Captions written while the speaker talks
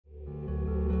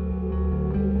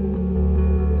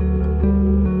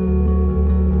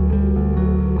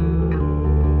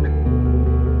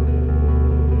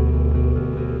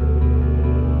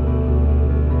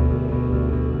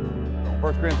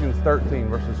13,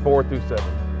 verses 4 through 7. It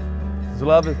says,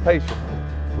 love is patient.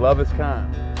 Love is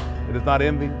kind. It does not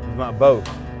envy. It does not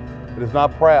boast. It is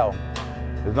not proud.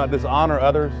 It does not dishonor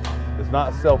others. It is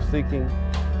not self-seeking.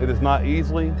 It is not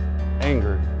easily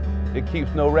angered. It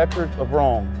keeps no record of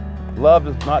wrong. Love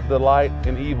does not delight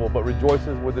in evil, but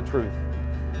rejoices with the truth.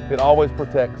 It always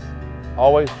protects,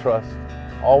 always trusts,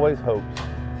 always hopes,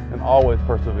 and always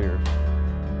perseveres.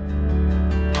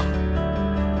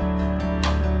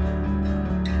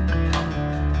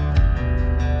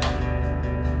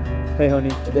 Hey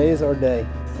honey, today is our day.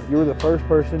 You were the first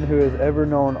person who has ever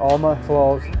known all my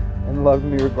flaws and loved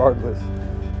me regardless.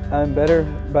 I am better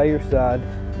by your side.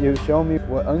 You have shown me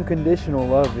what unconditional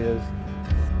love is.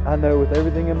 I know with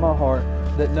everything in my heart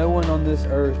that no one on this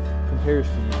earth compares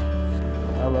to you.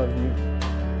 I love you.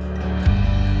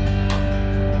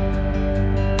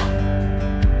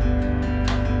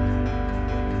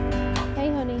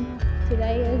 Hey honey,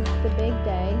 today is the big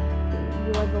day.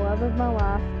 You are the love of my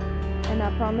life, and I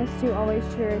promise to always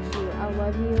cherish you. I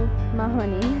love you, my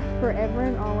honey, forever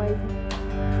and always.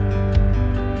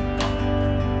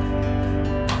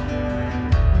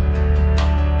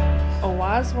 A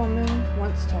wise woman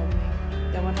once told me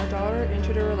that when her daughter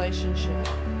entered a relationship,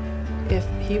 if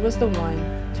he was the one,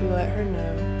 to let her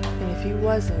know, and if he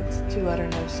wasn't, to let her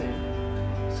know soon.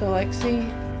 So Lexi,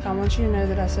 I want you to know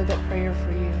that I said that prayer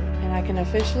for you, and I can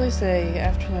officially say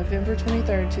after November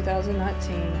 23rd,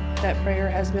 2019, that prayer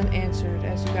has been answered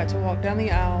as you got to walk down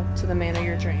the aisle to the man of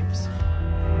your dreams.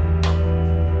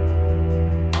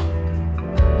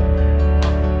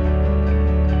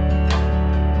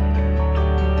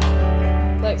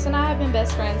 Lex and I have been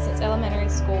best friends since elementary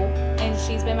school, and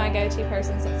she's been my go-to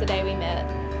person since the day we met.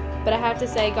 But I have to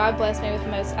say, God blessed me with the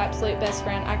most absolute best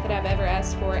friend I could have ever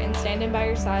asked for, and standing by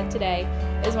your side today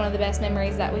is one of the best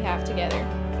memories that we have together.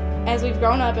 As we've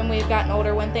grown up and we've gotten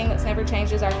older, one thing that's never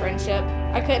changed is our friendship.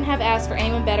 I couldn't have asked for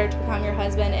anyone better to become your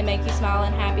husband and make you smile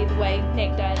and happy the way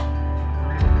Nick does.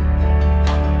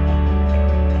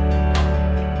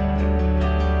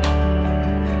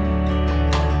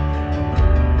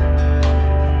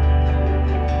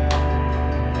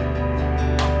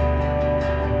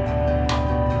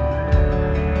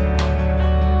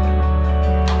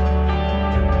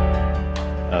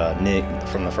 Nick,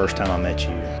 from the first time I met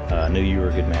you, I knew you were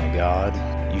a good man of God.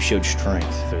 You showed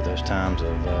strength through those times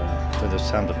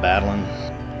of battling.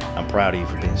 I'm proud of you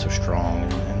for being so strong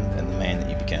and the man that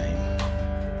you became.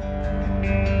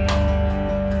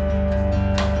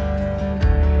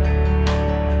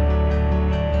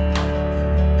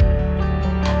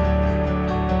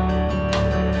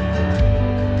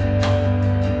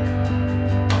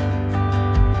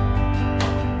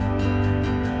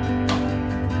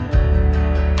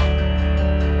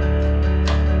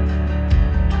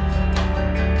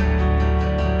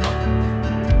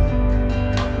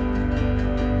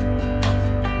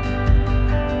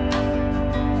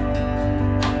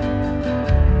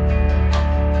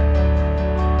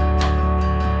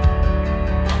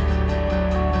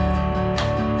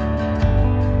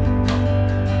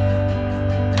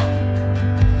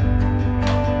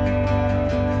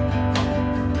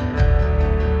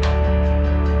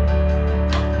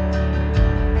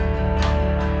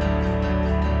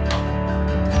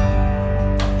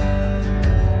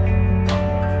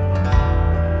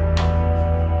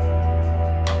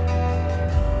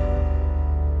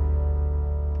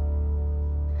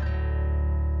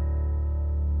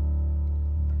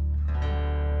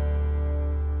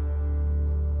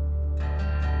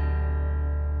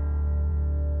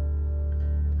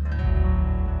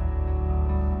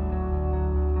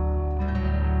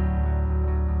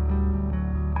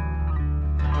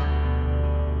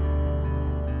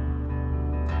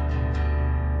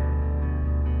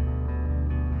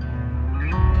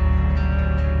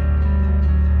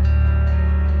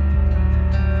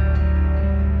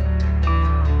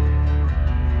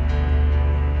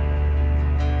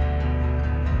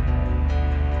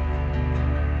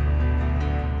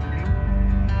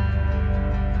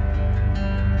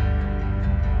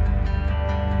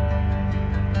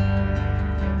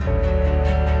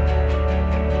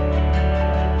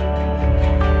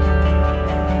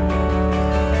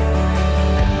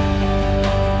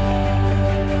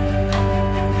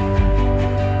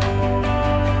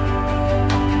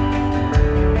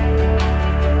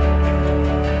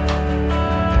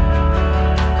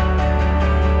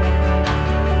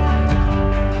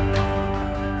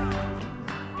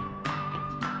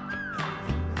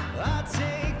 I take